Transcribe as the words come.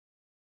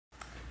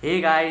Hey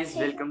guys,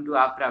 welcome to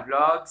Apra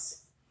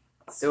Vlogs.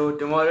 So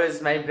tomorrow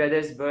is my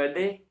brother's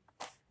birthday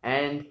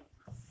and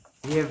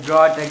we have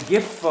brought a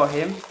gift for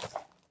him.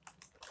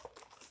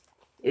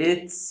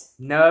 It's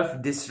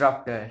Nerf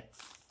Disruptor.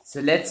 So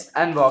let's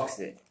unbox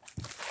it.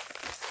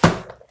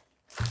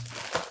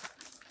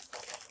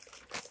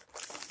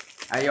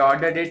 I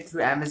ordered it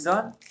through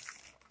Amazon.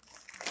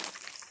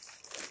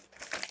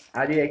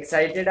 Are you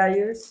excited,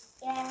 Ayush?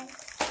 Yeah.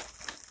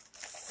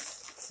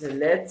 So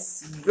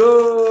let's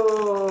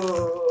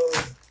go!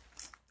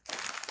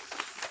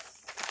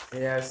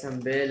 Here are some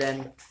bill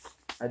and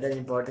other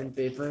important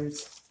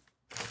papers.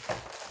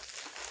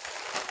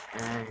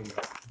 And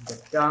the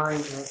time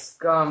has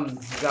come,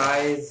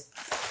 guys.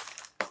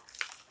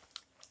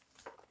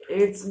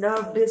 It's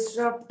Nerf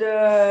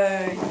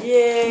Disruptor!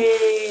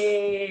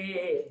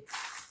 Yay!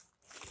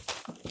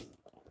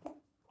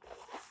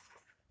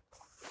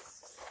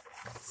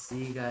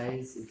 See,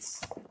 guys, it's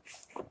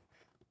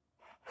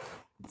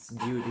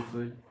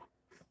beautiful.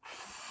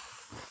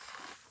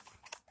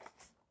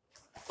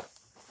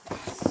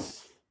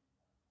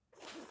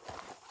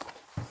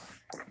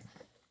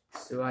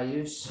 So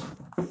Ayush,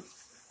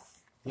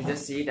 you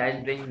just see it.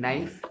 I'll bring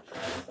knife.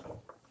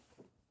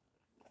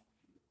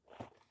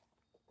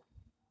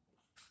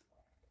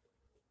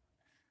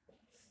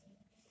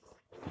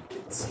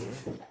 It's here.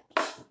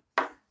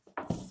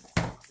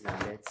 Now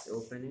let's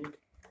open it.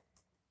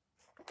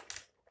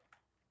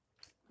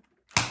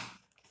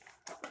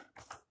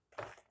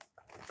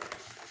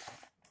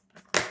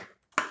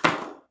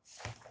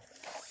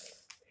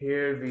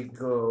 Here we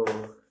go.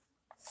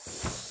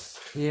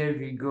 Here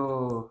we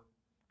go.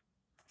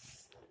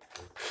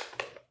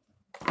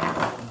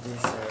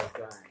 This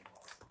guy.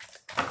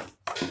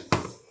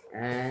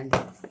 And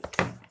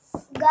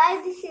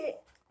Guys, this is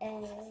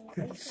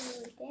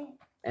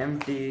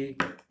empty.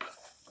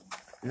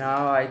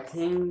 Now I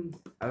think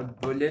our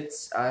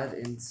bullets are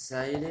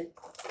inside it.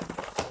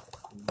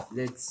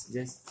 Let's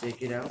just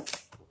check it out.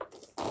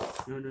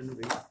 No,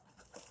 wait.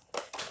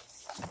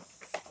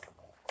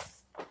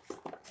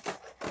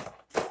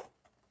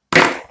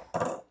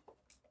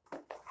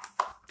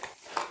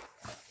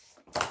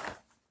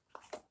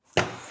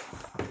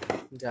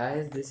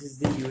 Guys, this is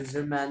the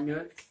user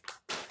manual.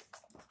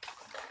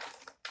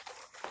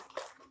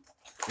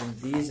 And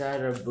these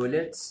are our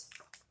bullets.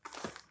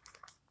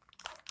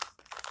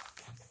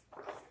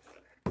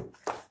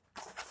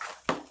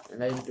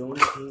 And I don't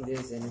think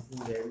there's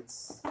anything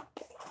else.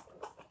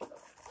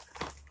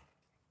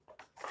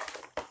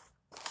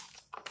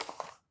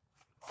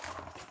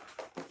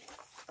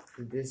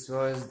 This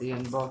was the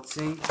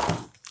unboxing.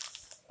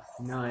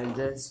 Now I'll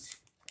just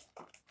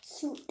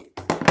shoot.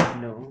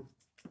 No.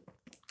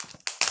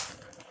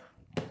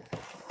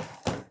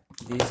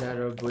 These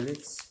are our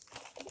bullets.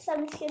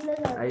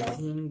 I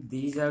think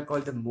these are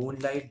called the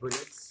moonlight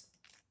bullets.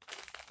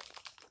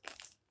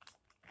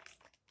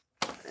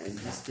 I'll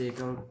just take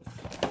out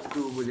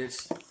 2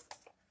 bullets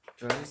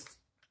first.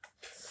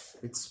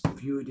 It's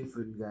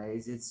beautiful,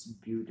 guys. It's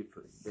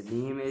beautiful. The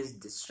name is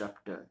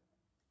Disruptor.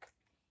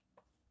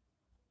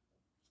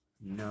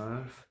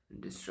 Nerf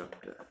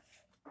Disruptor.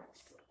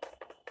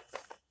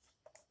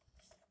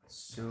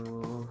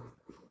 So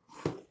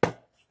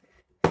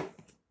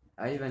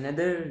I have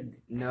another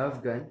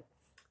Nerf gun,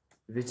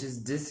 which is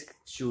disc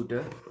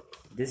shooter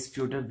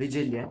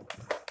Vigilian.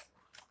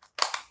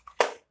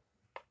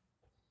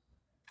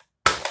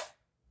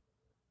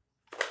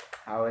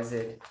 How is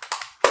it?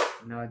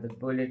 Now the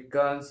bullet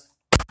comes.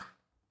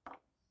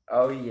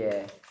 Oh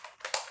yeah.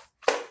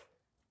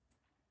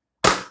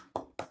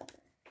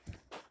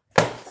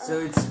 So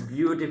it's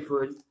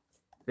beautiful,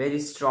 very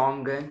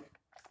strong gun.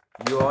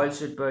 You all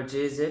should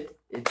purchase it.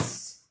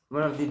 It's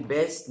one of the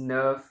best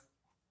Nerf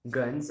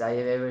guns I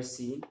have ever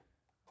seen.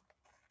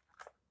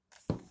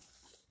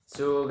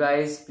 So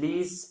guys,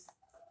 please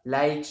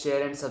like,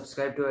 share and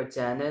subscribe to our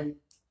channel.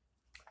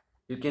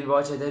 You can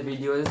watch other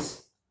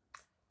videos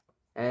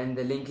and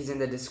the link is in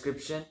the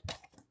description.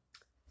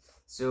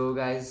 So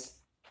guys,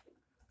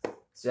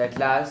 so at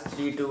last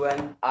 3, 2,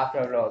 1,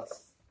 Apra Vlogs.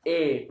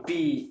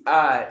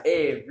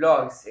 APRA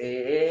Vlogs.